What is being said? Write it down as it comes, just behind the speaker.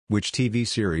Which TV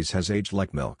series has aged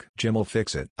like milk? Jim'll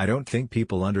fix it. I don't think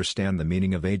people understand the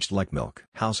meaning of aged like milk.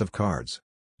 House of Cards.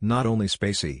 Not only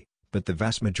spacey, but the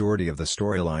vast majority of the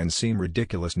storylines seem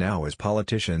ridiculous now as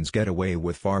politicians get away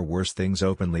with far worse things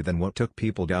openly than what took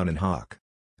people down in Hawk.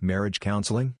 Marriage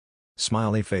counseling?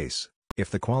 Smiley face. If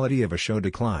the quality of a show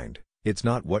declined, it's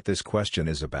not what this question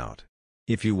is about.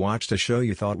 If you watched a show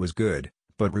you thought was good,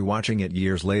 but rewatching it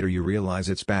years later you realize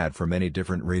it's bad for many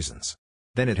different reasons,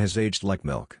 then it has aged like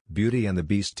milk. Beauty and the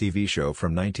Beast TV show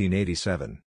from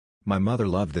 1987. My mother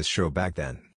loved this show back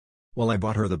then. Well, I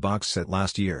bought her the box set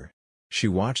last year. She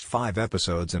watched 5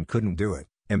 episodes and couldn't do it,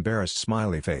 embarrassed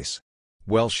smiley face.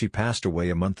 Well, she passed away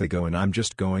a month ago and I'm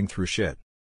just going through shit.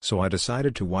 So I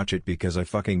decided to watch it because I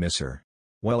fucking miss her.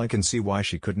 Well, I can see why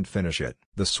she couldn't finish it.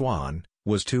 The Swan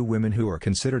was 2 women who are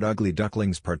considered ugly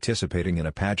ducklings participating in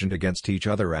a pageant against each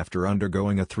other after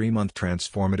undergoing a 3-month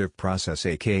transformative process,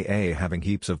 aka having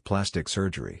heaps of plastic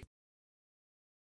surgery.